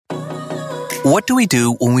What do we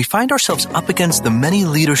do when we find ourselves up against the many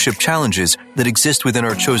leadership challenges that exist within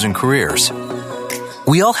our chosen careers?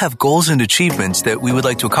 We all have goals and achievements that we would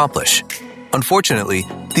like to accomplish. Unfortunately,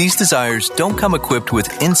 these desires don't come equipped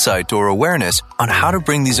with insight or awareness on how to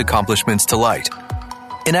bring these accomplishments to light.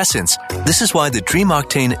 In essence, this is why the Dream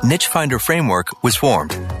Octane Niche Finder Framework was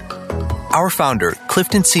formed. Our founder,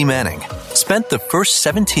 Clifton C. Manning, spent the first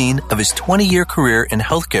 17 of his 20-year career in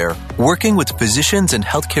healthcare working with physicians and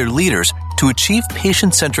healthcare leaders to achieve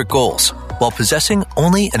patient-centric goals while possessing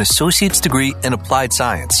only an associate's degree in applied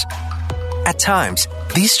science. At times,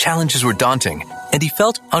 these challenges were daunting, and he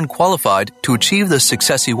felt unqualified to achieve the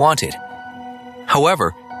success he wanted.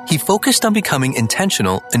 However, he focused on becoming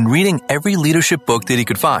intentional in reading every leadership book that he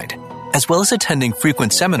could find, as well as attending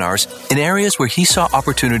frequent seminars in areas where he saw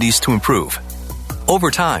opportunities to improve. Over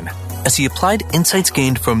time, as he applied insights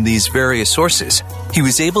gained from these various sources, he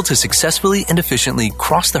was able to successfully and efficiently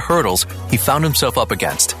cross the hurdles he found himself up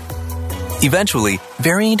against. Eventually,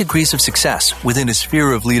 varying degrees of success within his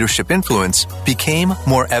sphere of leadership influence became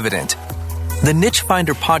more evident. The Niche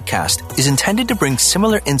Finder podcast is intended to bring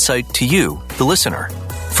similar insight to you, the listener,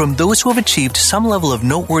 from those who have achieved some level of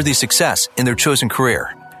noteworthy success in their chosen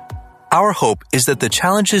career. Our hope is that the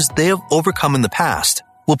challenges they have overcome in the past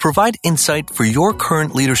will provide insight for your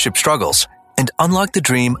current leadership struggles and unlock the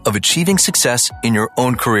dream of achieving success in your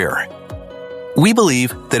own career. We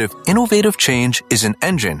believe that if innovative change is an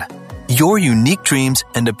engine, your unique dreams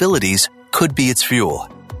and abilities could be its fuel.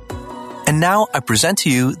 And now I present to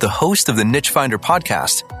you the host of the Niche Finder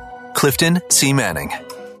podcast, Clifton C. Manning.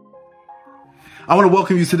 I want to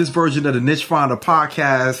welcome you to this version of the Niche Finder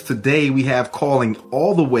podcast. Today we have calling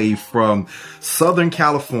all the way from Southern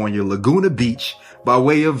California, Laguna Beach, by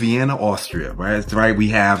way of Vienna, Austria, right? We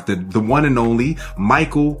have the one and only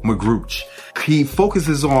Michael Magrutsche. He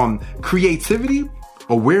focuses on creativity,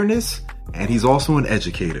 awareness, and he's also an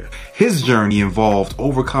educator. His journey involved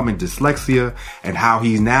overcoming dyslexia and how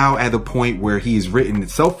he's now at the point where he's written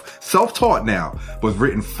self-taught now, but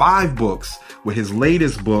written 5 books, with his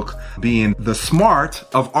latest book being The Smart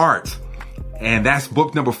of Art. And that's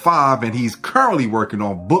book number 5, and he's currently working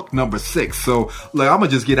on book number 6. So, look, I'm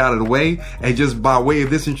going to just get out of the way, and just by way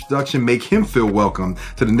of this introduction, make him feel welcome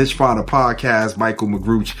to the Niche Finder podcast. Michael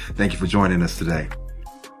Magrutsche, thank you for joining us today.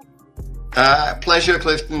 Pleasure,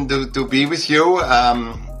 Clifton, to be with you.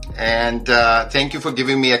 And thank you for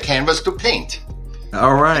giving me a canvas to paint.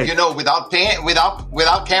 All right. You know, without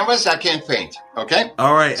canvas, I can't paint. Okay.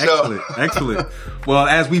 All right. Excellent. Well,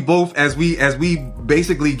 as we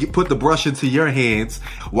basically put the brush into your hands,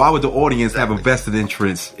 why would the audience have a vested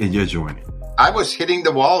interest in your journey? I was hitting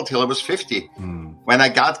the wall till I was 50. When I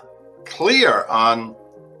got clear on,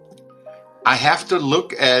 I have to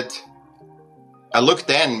look at. I looked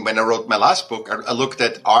then, when I wrote my last book, I looked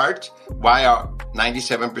at art. Why are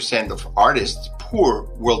 97% of artists poor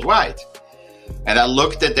worldwide? And I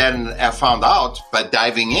looked at that and I found out by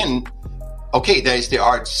diving in, okay, there is the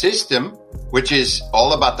art system, which is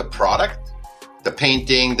all about the product, the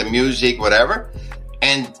painting, the music, whatever.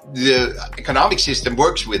 And the economic system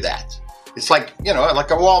works with that. It's like,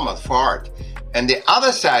 like a Walmart for art. And the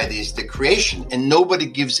other side is the creation, and nobody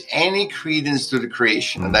gives any credence to the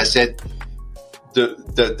creation. And I said,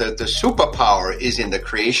 the superpower is in the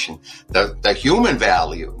creation. The human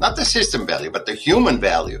value, not the system value, but the human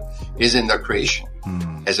value is in the creation.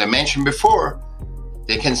 As I mentioned before,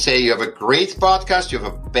 they can say you have a great podcast, you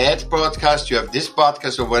have a bad podcast, you have this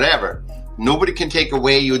podcast or whatever. Nobody can take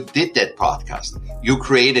away you did that podcast. You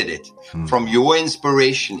created it from your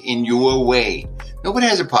inspiration in your way. Nobody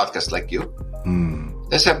has a podcast like you.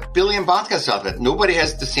 There's a billion podcasts out there. Nobody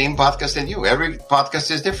has the same podcast as you. Every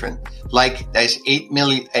podcast is different. Like there's 8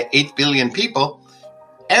 billion people.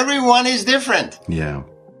 Everyone is different. Yeah.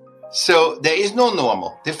 So there is no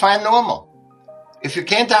normal. Define normal. If you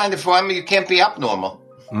can't identify me, you can't be abnormal.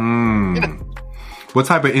 What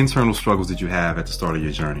type of internal struggles did you have at the start of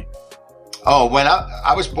your journey? Oh, when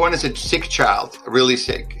I was born as a sick child, really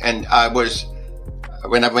sick. And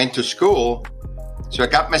when I went to school, so I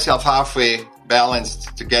got myself halfway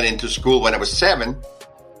balanced to get into school when I was 7.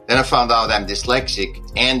 Then I found out I'm dyslexic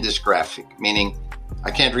and dysgraphic, meaning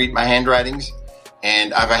I can't read my handwritings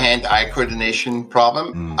and I have a hand-eye coordination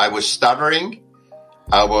problem. I was stuttering.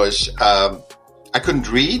 I couldn't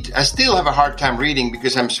read. I still have a hard time reading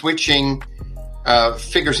because I'm switching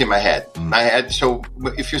figures in my head. So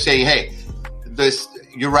if you say, hey,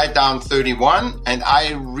 you write down 31 and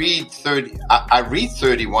I read 30, I read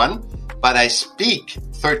 31, but I speak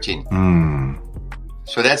 13.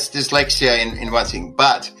 So that's dyslexia in one thing.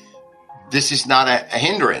 But this is not a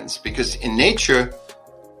hindrance, because in nature,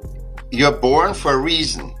 you're born for a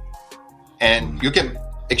reason. And you can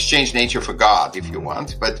exchange nature for God if you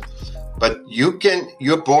want, but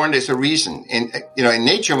you're born, there's a reason. In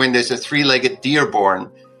nature, when there's a 3-legged deer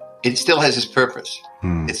born, it still has its purpose.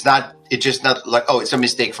 It's just not like, oh, it's a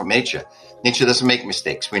mistake from nature. Nature doesn't make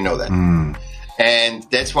mistakes. We know that. And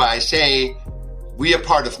that's why I say we are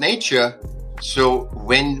part of nature. So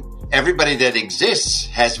when everybody that exists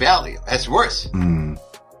has value, has worth.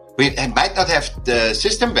 We might not have the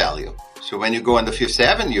system value. So when you go on the Fifth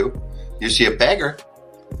Avenue, you see a beggar.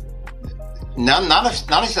 None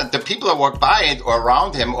of the people that walk by it or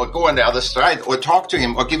around him or go on the other side or talk to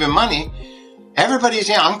him or give him money, everybody's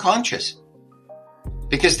unconscious.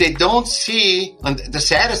 Because they don't see, and the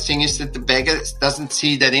saddest thing is that the beggar doesn't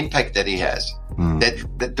see that impact that he has.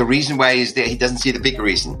 That the reason why he's there, he doesn't see the big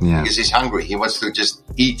reason. Because he's hungry. He wants to just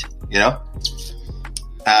eat, and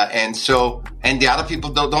the other people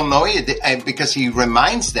don't know it because he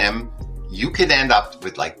reminds them, you could end up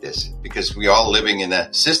with like this because we are all living in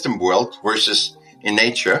a system world versus in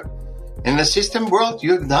nature. In the system world,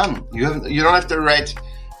 you're done. You don't have the right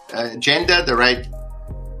gender, the right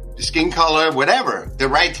skin color, whatever, the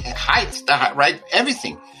right height, the right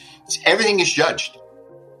everything. Everything is judged.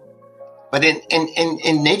 But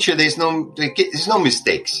in nature, there's no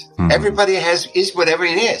mistakes. Everybody is whatever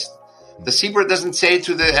it is. The zebra doesn't say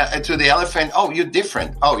to the elephant, "Oh, you're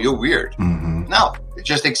different. Oh, you're weird." No, it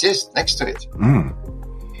just exists next to it.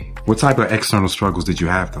 What type of external struggles did you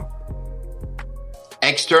have, though?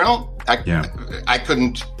 External? I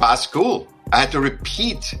couldn't pass school. I had to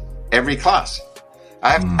repeat every class.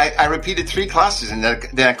 I repeated 3 classes and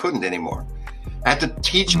then I couldn't anymore. I had to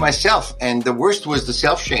teach myself, and the worst was the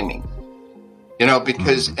self-shaming.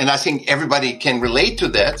 Because, and I think everybody can relate to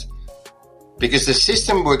that, because the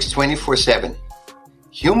system works 24/7.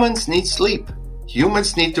 Humans need sleep.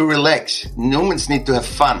 Humans need to relax. Humans need to have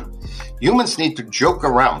fun. Humans need to joke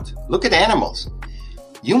around. Look at animals.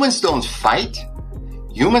 Humans don't fight.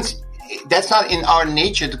 That's not in our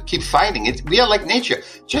nature to keep fighting. We are like nature.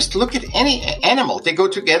 Just look at any animal. They go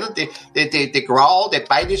together, they growl, they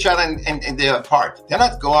bite each other, and they're apart. They're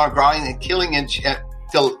not growling and killing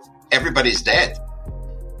until everybody's dead.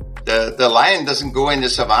 The lion doesn't go in the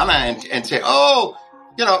savannah and say, "Oh,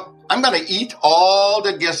 I'm going to eat all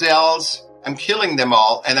the gazelles. I'm killing them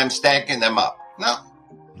all, and I'm stacking them up." No,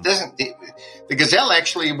 it doesn't. The gazelle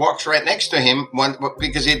actually walks right next to him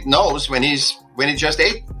because it knows when he just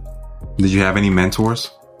ate. Did you have any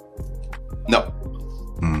mentors? No,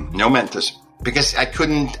 no mentors, because I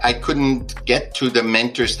couldn't get to the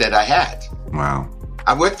mentors that I had. Wow.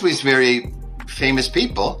 I worked with very famous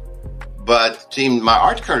people, but in my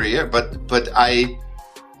art career, but I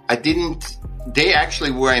didn't. They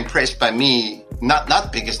actually were impressed by me,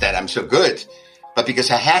 not because that I'm so good, but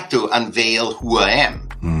because I had to unveil who I am.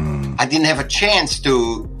 I didn't have a chance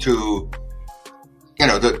to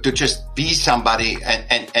just be somebody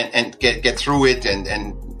and get through it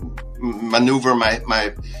and maneuver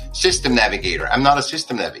my system navigator. I'm not a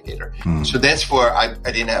system navigator, so that's where I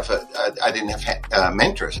didn't have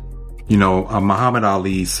mentors. Muhammad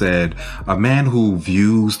Ali said, "A man who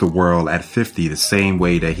views the world at 50 the same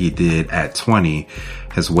way that he did at 20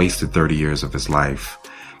 has wasted 30 years of his life."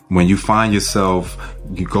 When you find yourself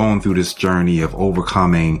going through this journey of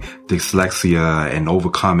overcoming dyslexia and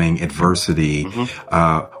overcoming adversity,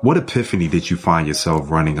 what epiphany did you find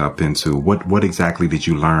yourself running up into? What exactly did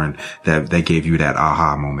you learn that gave you that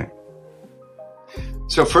aha moment?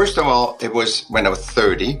 So first of all, it was when I was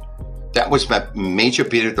 30. That was my major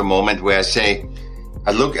period, the moment where I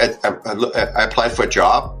applied for a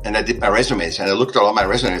job and I did my resumes, and I looked at all my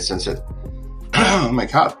resumes and said, "Oh my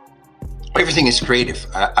God, everything is creative."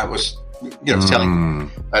 I was,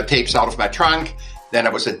 selling tapes out of my trunk. Then I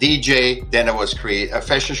was a DJ. Then I was a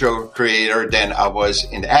fashion show creator. Then I was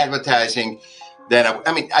in advertising. Then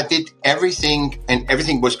I did everything, and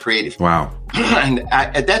everything was creative. Wow. And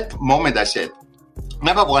at that moment I said,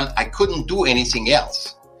 number one, I couldn't do anything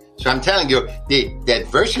else. So I'm telling you, the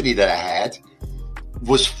adversity that I had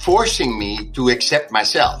was forcing me to accept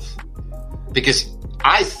myself, because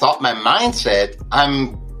I thought my mind said,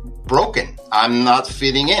 I'm broken. I'm not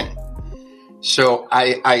fitting in. So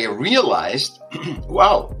I realized,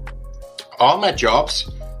 wow, all my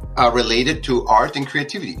jobs are related to art and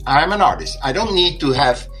creativity. I'm an artist. I don't need to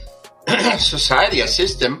have society, a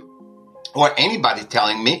system, or anybody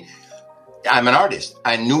telling me I'm an artist.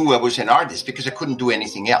 I knew I was an artist because I couldn't do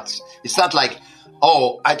anything else. It's not like,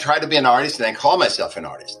 oh, I try to be an artist and I call myself an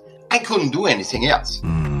artist. I couldn't do anything else.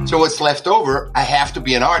 So what's left over, I have to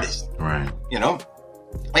be an artist. Right.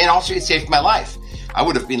 And also it saved my life. I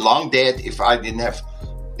would have been long dead if I didn't have,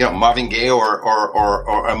 Marvin Gaye or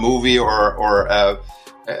a movie or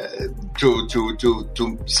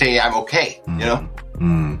to say I'm okay, you know?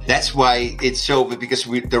 That's why it's so, because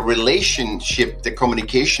the relationship, the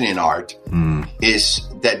communication in art is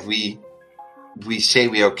that we say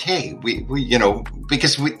we're okay. We you know,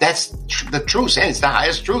 because that's the truth, and it's the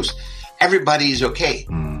highest truth. Everybody is okay.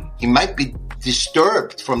 He might be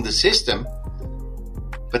disturbed from the system,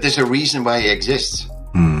 but there's a reason why he exists.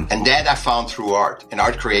 And that I found through art and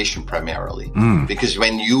art creation primarily. Because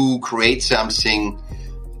when you create something,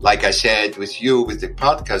 like I said, with the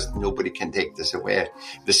podcast, nobody can take this away.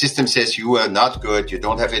 The system says you are not good, you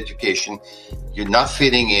don't have education, you're not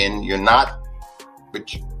fitting in, you're not,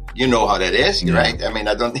 which you know how that is, right? I mean,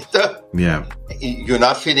 I don't need to. Yeah. You're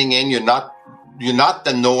not fitting in, you're not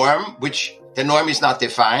the norm, which the norm is not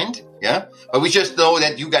defined, yeah? But we just know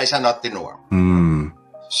that you guys are not the norm.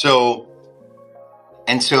 So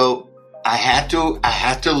I had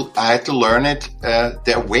to learn it,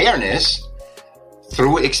 the awareness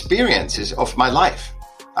through experiences of my life.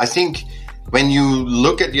 I think when you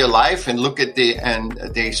look at your life and look at the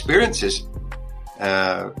experiences,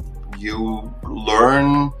 you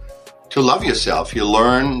learn to love yourself. You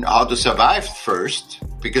learn how to survive first,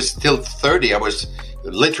 because till 30, I was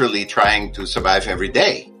literally trying to survive every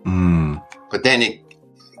day. But then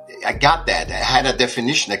I got that. I had a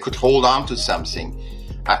definition. I could hold on to something.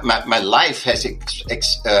 My life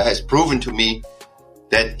has proven to me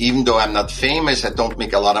that even though I'm not famous, I don't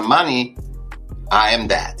make a lot of money, I am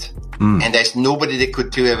that. And there's nobody that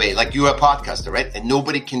could take away. Like, you're a podcaster, right? And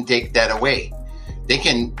nobody can take that away. They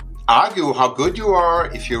can argue how good you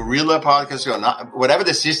are, if you're really a podcaster or not, whatever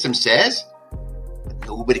the system says, but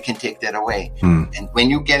nobody can take that away. And when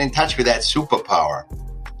you get in touch with that superpower,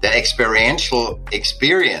 that experiential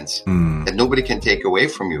experience that nobody can take away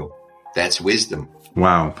from you, that's wisdom.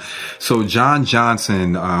 Wow. So John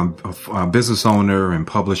Johnson, a business owner and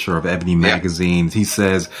publisher of Ebony Magazine, he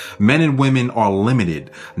says, men and women are limited,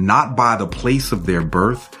 not by the place of their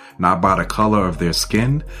birth, not by the color of their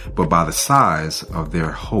skin, but by the size of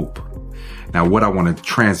their hope. Now, what I want to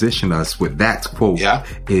transition us with that quote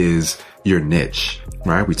is your niche,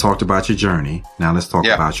 right? We talked about your journey. Now let's talk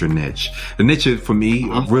about your niche. The niche for me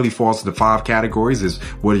really falls into 5 categories. Is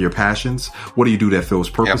what are your passions? What do you do that feels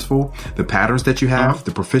purposeful? The patterns that you have,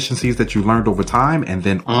 the proficiencies that you learned over time, and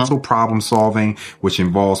then also problem solving, which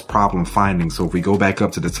involves problem finding. So if we go back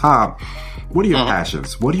up to the top, what are your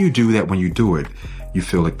passions? What do you do that when you do it, you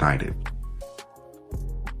feel ignited?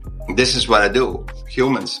 This is what I do.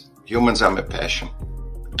 Humans are my passion,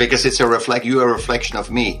 because it's you're a reflection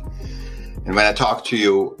of me. And when I talk to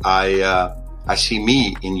you, I see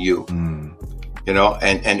me in you, you know,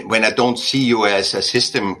 and when I don't see you as a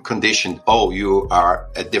system conditioned, oh, you are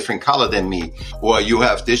a different color than me, or you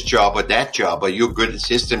have this job or that job, or you're good at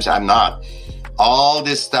systems, I'm not. All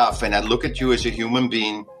this stuff. And I look at you as a human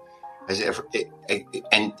being,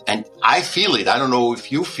 and I feel it. I don't know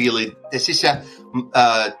if you feel it. This is a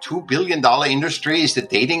 $2 billion industry, is the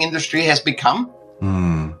dating industry has become.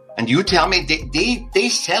 And you tell me they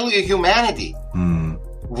sell you humanity.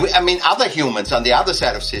 I mean, other humans on the other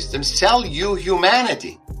side of systems sell you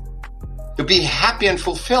humanity to be happy and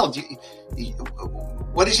fulfilled.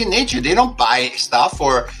 What is in nature? They don't buy stuff,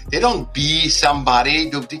 or they don't be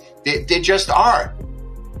somebody. They just are,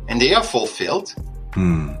 and they are fulfilled.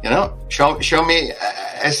 You know, show me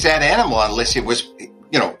a sad animal unless it was,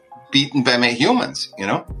 you know, beaten by my humans, you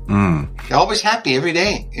know? They're always happy every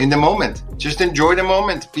day in the moment. Just enjoy the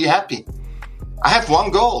moment. Be happy. I have one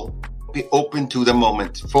goal. Be open to the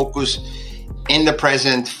moment. Focus in the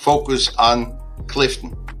present. Focus on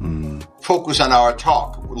Clifton. Focus on our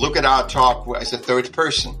talk. Look at our talk as a third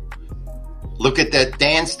person. Look at that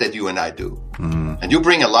dance that you and I do. And you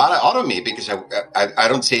bring a lot out of me, because I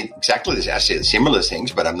don't say exactly this. I say similar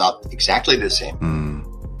things, but I'm not exactly the same.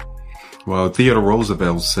 Well, Theodore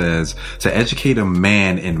Roosevelt says, to educate a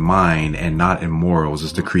man in mind and not in morals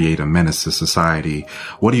is to create a menace to society.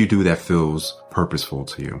 What do you do that feels purposeful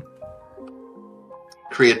to you?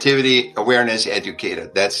 Creativity, awareness,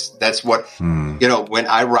 educated. That's what, you know, when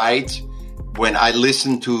I write, when I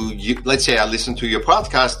listen to you, let's say I listen to your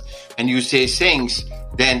podcast and you say things,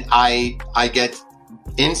 then I get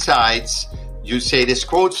insights. You say these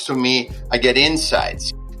quotes to me, I get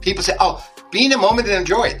insights. People say, oh, be in the moment and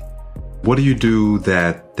enjoy it. What do you do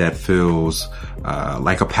that feels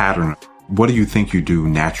like a pattern? What do you think you do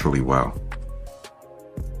naturally well?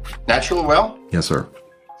 Naturally well? Yes, sir.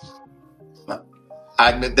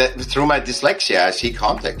 Through my dyslexia, I see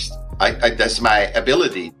context. That's my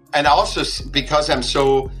ability. And also because I'm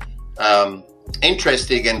so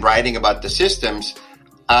interested in writing about the systems,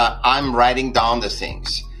 I'm writing down the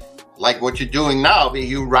things. like what you're doing now,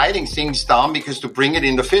 you're writing things down because to bring it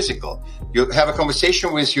into physical. You have a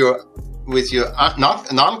conversation with your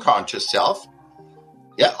non-conscious self.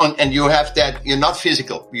 Yeah. And you have that, you're not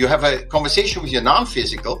physical. You have a conversation with your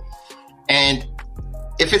non-physical. And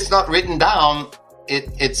if it's not written down,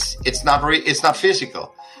 it's not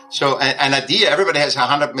physical. So an idea, everybody has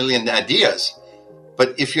 100 million ideas.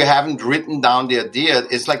 But if you haven't written down the idea,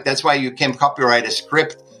 it's like, that's why you can't copyright a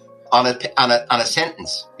script on a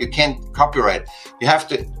sentence. You can't copyright. You have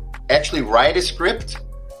to actually write a script,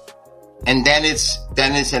 and then it's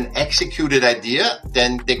an executed idea.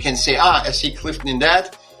 Then they can say, I see Clifton in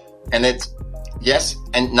that, and it's yes.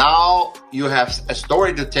 And now you have a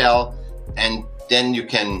story to tell, and then you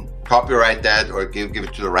can copyright that or give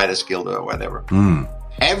it to the Writers Guild or whatever.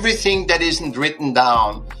 Everything that isn't written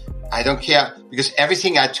down, I don't care, because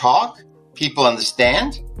everything I talk, people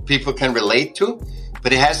understand, people can relate to,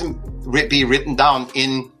 but it hasn't be written down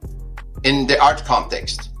in the art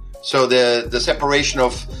context. So the separation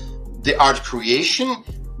of the art creation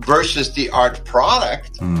versus the art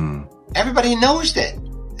product, everybody knows that.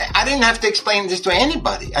 I didn't have to explain this to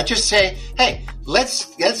anybody. I just say, hey,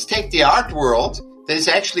 let's take the art world that is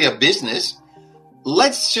actually a business.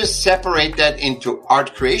 Let's just separate that into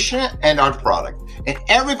art creation and art product. And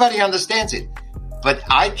everybody understands it. But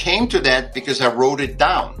I came to that because I wrote it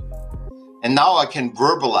down. And now I can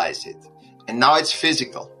verbalize it. And now it's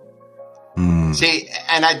physical. See,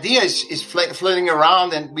 an idea is floating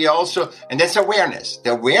around, and and that's awareness.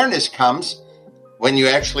 The awareness comes when you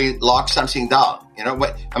actually lock something down. You know,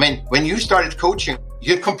 when you started coaching,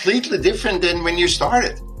 you're completely different than when you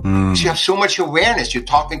started. Because you have so much awareness. You're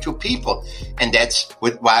talking to people. And that's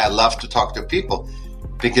why I love to talk to people.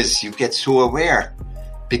 Because you get so aware.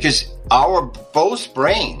 Because our both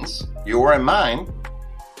brains, your and mine,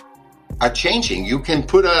 are changing. You can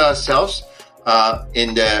put ourselves on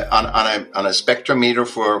a spectrometer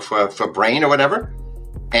for brain or whatever,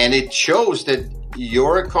 and it shows that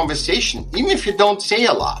your conversation, even if you don't say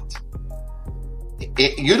a lot,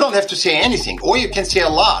 you don't have to say anything, or you can say a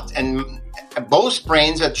lot, and both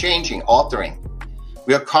brains are changing, altering.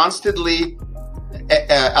 We are constantly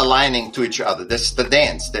aligning to each other. That's the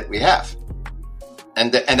dance that we have,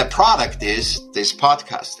 and the product is this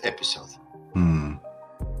podcast episode.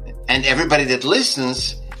 And everybody that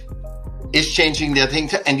listens is changing their thing.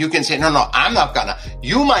 And you can say, no, I'm not gonna.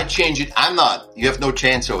 You might change it. I'm not. You have no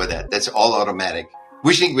chance over that. That's all automatic.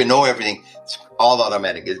 We think we know everything. It's all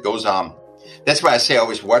automatic. It goes on. That's why I say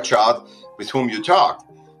always watch out with whom you talk,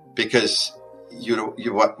 because you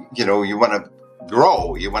want to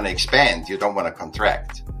grow. You want to expand. You don't want to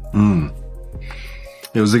contract.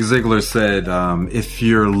 Zig Ziglar said, if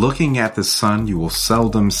you're looking at the sun, you will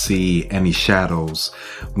seldom see any shadows.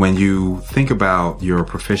 When you think about your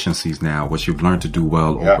proficiencies now, what you've learned to do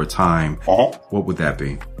well over time, what would that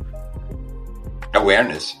be?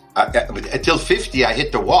 Awareness. Until 50, I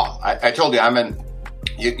hit the wall. I told you,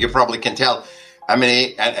 you probably can tell, I'm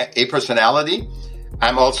an A personality.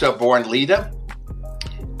 I'm also a born leader.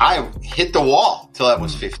 I hit the wall till I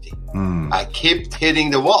was 50. I kept hitting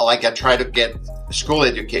the wall. Like I tried to get school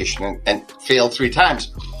education and failed 3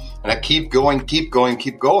 times. And I keep going.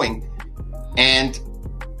 And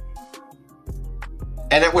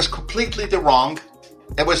it was completely the wrong.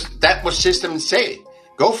 That was system say,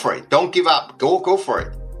 go for it. Don't give up. Go for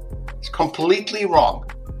it. It's completely wrong.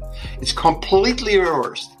 It's completely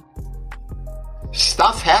reversed.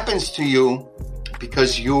 Stuff happens to you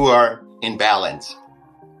because you are in balance.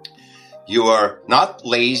 You are not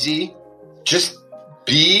lazy. Just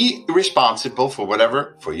be responsible for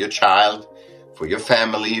whatever, for your child, for your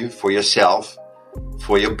family, for yourself,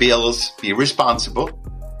 for your bills. Be responsible.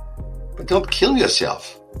 But don't kill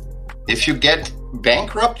yourself. If you get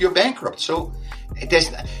bankrupt, you're bankrupt. So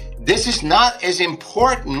this is not as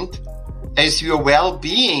important as your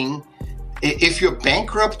well-being. If you're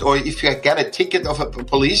bankrupt or if you got a ticket of a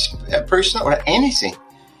police person or anything,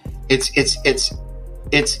 it's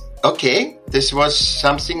okay. This was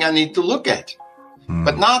something I need to look at,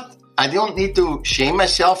 but I don't need to shame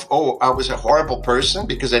myself. Oh, I was a horrible person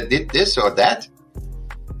because I did this or that.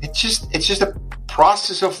 It's just a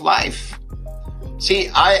process of life. See,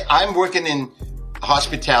 I'm working in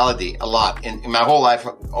hospitality a lot in my whole life,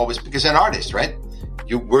 always, because I'm an artist, right?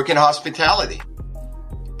 You work in hospitality.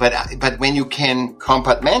 But when you can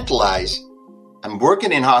compartmentalize, I'm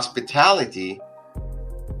working in hospitality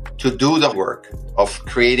to do the work of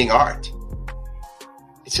creating art.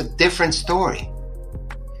 It's a different story.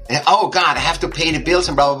 And, oh God, I have to pay the bills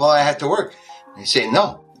and blah, blah, blah, I have to work. And you say,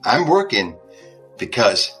 no, I'm working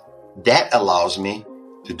because that allows me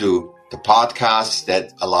to do the podcasts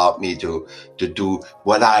that allowed me to do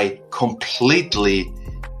what I completely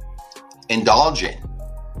indulge in.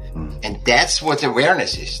 And that's what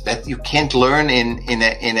awareness is, that you can't learn in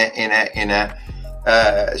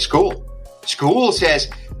a school. School says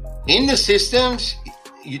in the systems,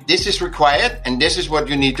 this is required and this is what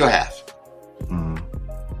you need to have.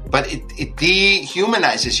 But it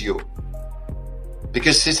dehumanizes you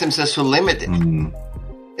because systems are so limited.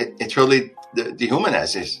 It really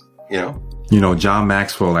dehumanizes, you know. You know, John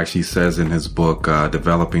Maxwell actually says in his book,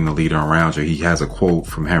 Developing the Leader Around You, he has a quote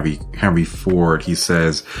from Henry Ford. He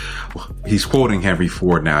says, he's quoting Henry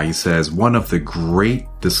Ford now. He says, one of the great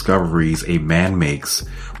discoveries a man makes,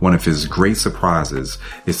 one of his great surprises,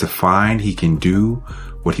 is to find he can do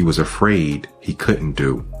what he was afraid he couldn't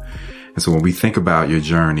do. And so when we think about your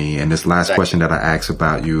journey and this last question that I asked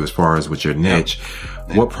about you as far as with your niche,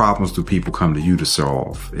 what problems do people come to you to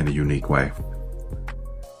solve in a unique way?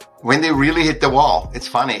 When they really hit the wall. It's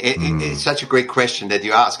funny. It's such a great question that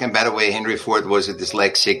you ask. And by the way, Henry Ford was a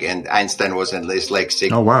dyslexic and Einstein was a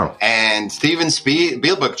dyslexic. Oh, wow. And Steven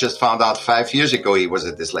Spielberg just found out 5 years ago he was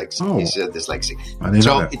a dyslexic. Oh. He's a dyslexic. I didn't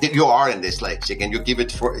know that. You are a dyslexic and you give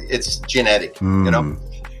it it's genetic, you know?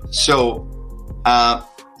 So,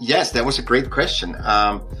 yes, that was a great question.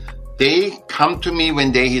 They come to me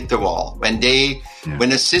when they hit the wall, when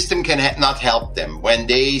the system can not help them, when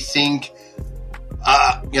they think,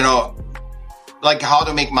 you know, like how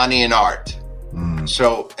to make money in art.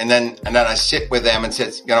 So, and then I sit with them and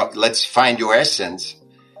says, you know, let's find your essence.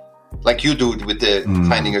 Like you do with the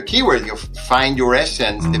finding a keyword, you find your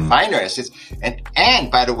essence, define your essence.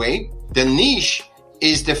 And by the way, the niche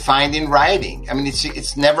is defined in writing. I mean,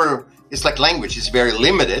 it's like language. It's very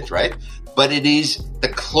limited, right? But it is the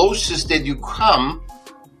closest that you come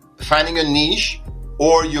finding a niche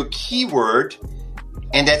or your keyword,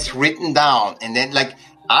 and that's written down. And then, like,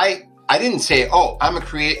 I didn't say, oh, I'm a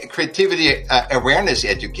creativity awareness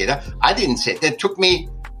educator. I didn't say it. That took me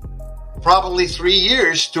probably 3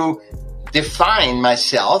 years to define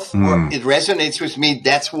myself. Or it resonates with me.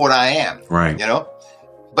 That's what I am. Right. You know?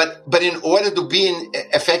 But in order to be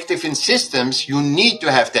effective in systems, you need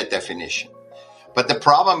to have that definition. But the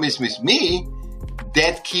problem is with me,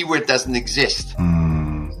 that keyword doesn't exist.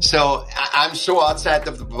 So I'm so outside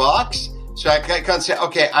of the box. So I can't say,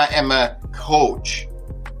 okay, I am a coach.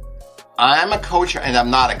 I am a coach and I'm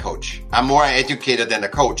not a coach. I'm more an educator than a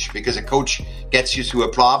coach because a coach gets you through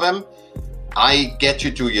a problem. I get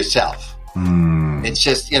you to yourself. It's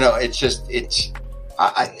just, you know,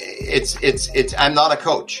 I'm not a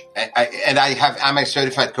coach. I'm a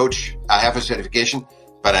certified coach. I have a certification,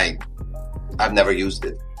 but I've never used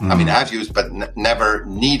it. I mean, I've used, but never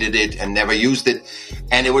needed it and never used it.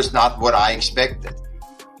 And it was not what I expected.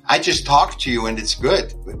 I just talk to you and it's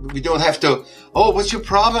good. We don't have to, oh, what's your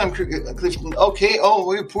problem, Clifton? Okay.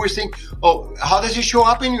 Oh, you poor thing. Oh, how does it show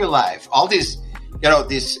up in your life? All these, you know,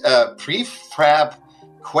 these prefab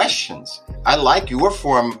questions. I like your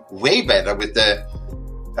form way better with the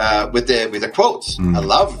quotes. I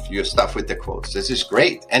love your stuff with the quotes. This is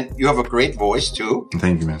great. And you have a great voice too.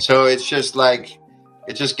 Thank you, man. So it's just like,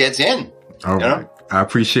 it just gets in. All right. Know? I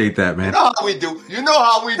appreciate that, man. You know how we do. You know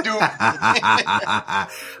how we do. I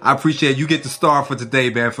appreciate you get the star for today,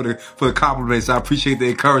 man, for the compliments. I appreciate the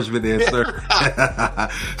encouragement there, sir.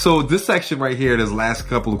 So this section right here, this last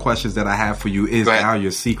couple of questions that I have for you is now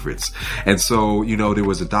your secrets. And so, you know, there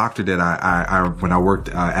was a doctor that I when I worked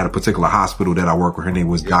at a particular hospital that I worked with, her name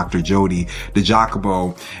was Dr. Jody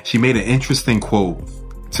DiGiacomo. She made an interesting quote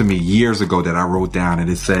to me years ago that I wrote down, and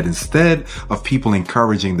it said, instead of people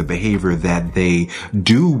encouraging the behavior that they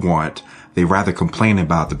do want, they rather complain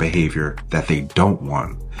about the behavior that they don't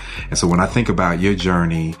want. And so when I think about your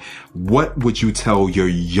journey, what would you tell your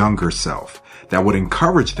younger self that would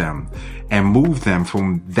encourage them and move them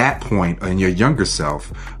from that point in your younger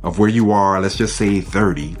self of where you are, let's just say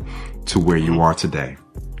 30, to where you are today?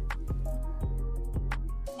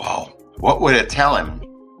 Wow. What would I tell him?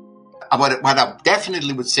 What I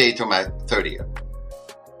definitely would say to my 30-year,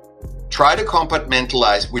 try to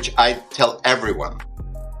compartmentalize, which I tell everyone.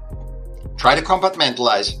 Try to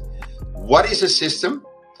compartmentalize what is a system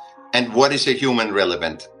and what is a human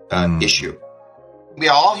relevant issue. We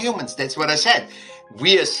are all humans. That's what I said.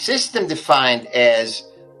 We are system defined as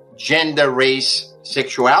gender, race,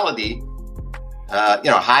 sexuality,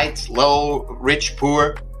 height, low, rich,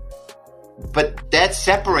 poor. But that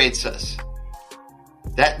separates us.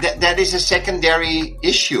 That is a secondary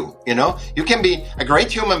issue, you know. You can be a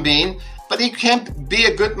great human being, but you can't be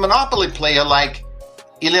a good monopoly player like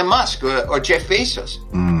Elon Musk or Jeff Bezos.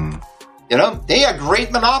 You know, they are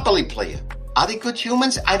great monopoly player. Are they good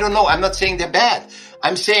humans? I don't know. I'm not saying they're bad.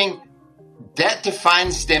 I'm saying that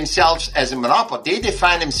defines themselves as a monopoly. They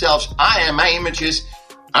define themselves, I am my images,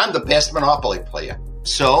 I'm the best Monopoly player.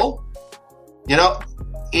 So,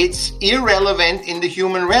 it's irrelevant in the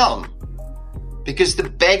human realm because the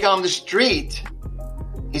beggar on the street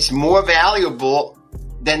is more valuable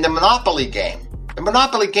than the Monopoly game. The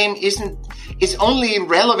Monopoly game is only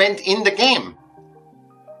relevant in the game.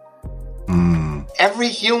 Every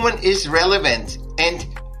human is relevant. And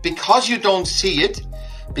because you don't see it,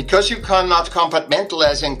 because you cannot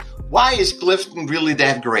compartmentalizing, why is Clifton really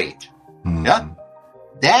that great? Yeah,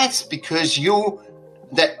 that's because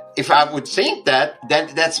if I would think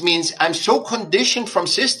that means I'm so conditioned from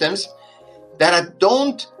systems that I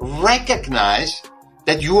don't recognize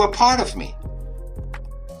that you are part of me.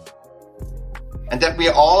 And that we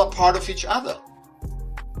are all a part of each other.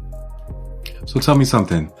 So tell me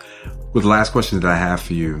something. With the last question that I have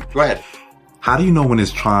for you. Go ahead. How do you know when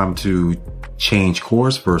it's time to change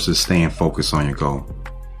course versus staying focused on your goal?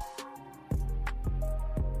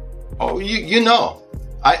 Oh, you know.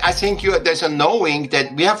 I think there's a knowing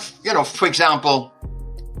that we have, for example,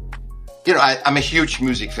 I'm a huge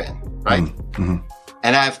music fan, right? Mm-hmm.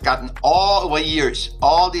 And I've gotten all the years,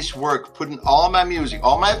 all this work, putting all my music,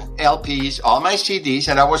 all my LPs, all my CDs,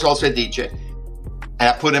 and I was also a DJ. And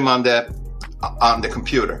I put them on the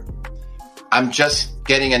computer. I'm just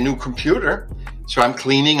getting a new computer, so I'm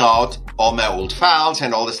cleaning out all my old files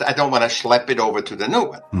and all this. I don't want to schlep it over to the new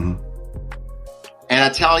one. Mm-hmm. And I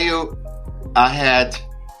tell you, I had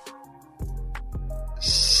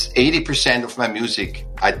 80% of my music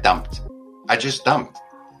I dumped. I just dumped.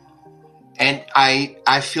 And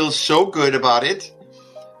I feel so good about it.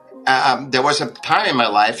 There was a time in my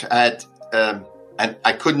life and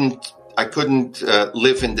I couldn't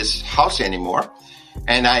live in this house anymore.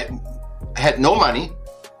 And I had no money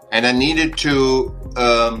and I needed to,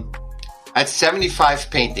 I had 75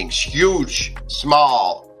 paintings, huge,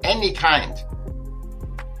 small, any kind.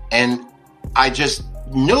 And I just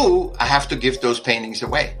knew I have to give those paintings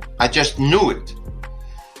away. I just knew it.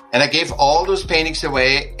 And I gave all those paintings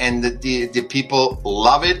away and the people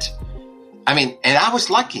love it. I mean, and I was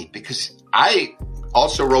lucky because I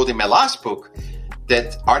also wrote in my last book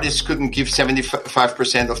that artists couldn't give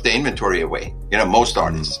 75% of the inventory away. Most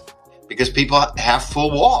artists. Because people have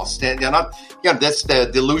full walls. They're not, that's the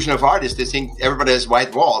delusion of artists. They think everybody has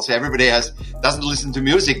white walls. Everybody doesn't listen to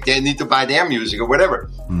music. They need to buy their music or whatever.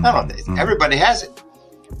 No, everybody has it.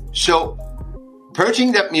 So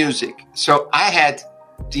purging that music. So I had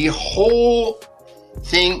the whole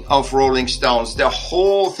thing of Rolling Stones, the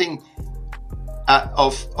whole thing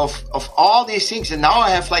of all these things. And now I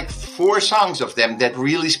have like 4 songs of them that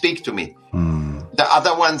really speak to me. The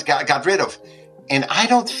other ones got rid of. And I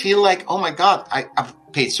don't feel like, oh my God, I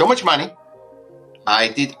paid so much money. I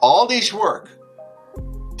did all this work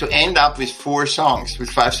to end up with 4 songs, with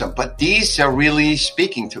 5 songs. But these are really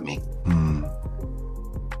speaking to me.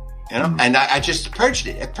 And I just purged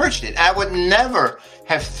it. I purged it. I would never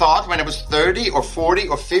have thought when I was 30 or 40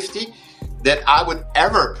 or 50 that I would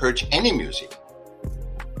ever purge any music.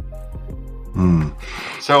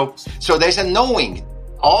 So there's a knowing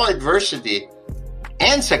all adversity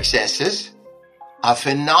and successes are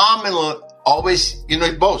phenomenal. Always, you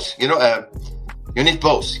need both. You need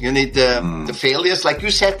both. You need the failures, like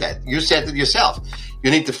you said that. You said it yourself.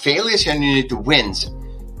 You need the failures and you need the wins.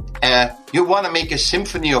 You want to make a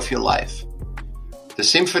symphony of your life. A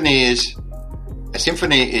symphony is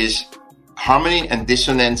harmony and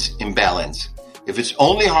dissonance in balance. If it's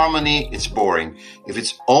only harmony, it's boring. If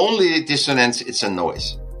it's only dissonance, it's a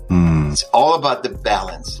noise. It's all about the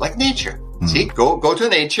balance, like nature. See, go to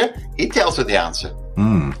nature. It tells you the answer.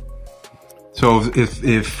 So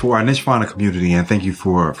if for our niche finder community, and thank you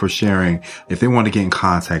for sharing, if they want to get in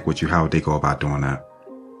contact with you, how would they go about doing that?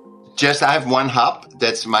 I have one hub.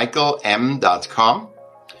 That's michaelm.com.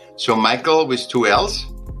 So Michael with 2 L's,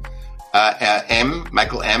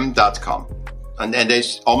 michaelm.com. And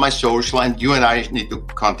there's all my social, and you and I need to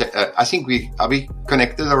contact. I think we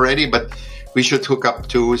connected already, but we should hook up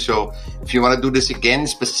too. So if you want to do this again,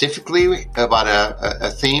 specifically about a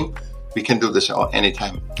theme, we can do this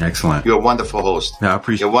anytime. Excellent. You're a wonderful host. Yeah, I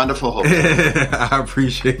appreciate You're a wonderful host. I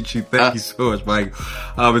appreciate you. Thank you so much, Mike.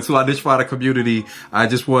 And to our niche finder community, I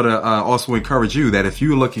just want to also encourage you that if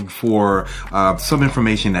you're looking for some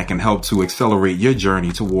information that can help to accelerate your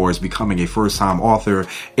journey towards becoming a first-time author,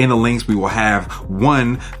 in the links we will have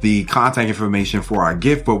the contact information for our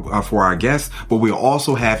gift, but for our guests, but we'll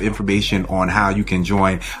also have information on how you can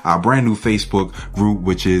join our brand new Facebook group,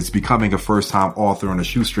 which is Becoming a First-Time Author on a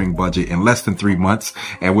Shoestring Budget. budget in less than 3 months.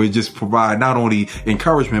 And we'll just provide not only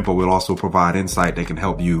encouragement, but we'll also provide insight that can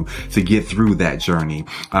help you to get through that journey.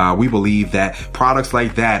 We believe that products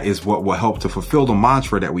like that is what will help to fulfill the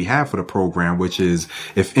mantra that we have for the program, which is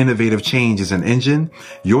if innovative change is an engine,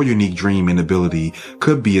 your unique dream and ability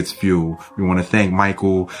could be its fuel. We want to thank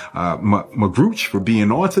Michael Magrutsche for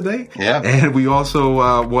being on today. Yeah. And we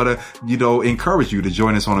also want to, encourage you to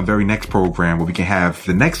join us on the very next program where we can have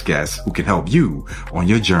the next guest who can help you on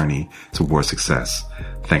your journey towards success.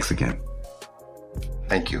 Thanks again.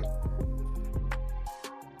 Thank you.